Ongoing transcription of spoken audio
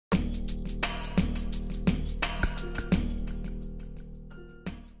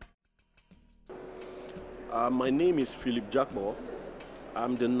My name is Philip Jakpor.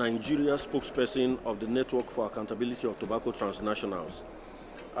 I'm the Nigeria spokesperson of the Network for Accountability of Tobacco Transnationals.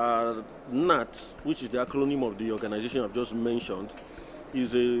 NATT, which is the acronym of the organization I've just mentioned,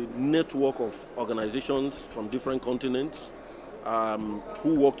 is a network of organizations from different continents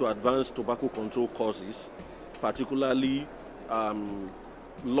who work to advance tobacco control causes, particularly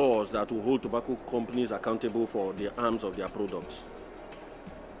laws that will hold tobacco companies accountable for the harms of their products.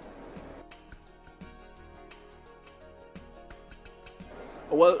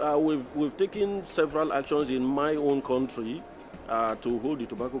 Well, we've taken several actions in my own country to hold the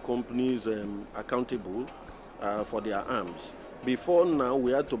tobacco companies accountable for their harms. Before now,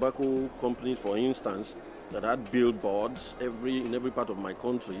 we had tobacco companies, for instance, that had billboards in every part of my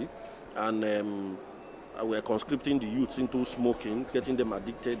country, and we were conscripting the youths into smoking, getting them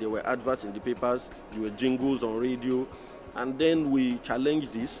addicted. There were adverts in the papers, there were jingles on radio, and then we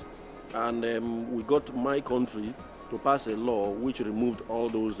challenged this, and we got my country to pass a law which removed all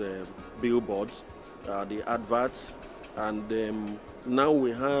those billboards, the adverts, and now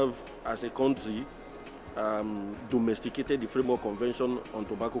we have, as a country, domesticated the Framework Convention on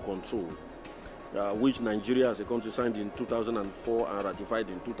Tobacco Control, which Nigeria as a country signed in 2004 and ratified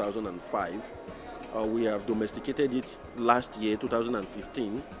in 2005. We have domesticated it last year,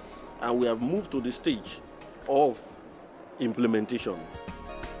 2015, and we have moved to the stage of implementation.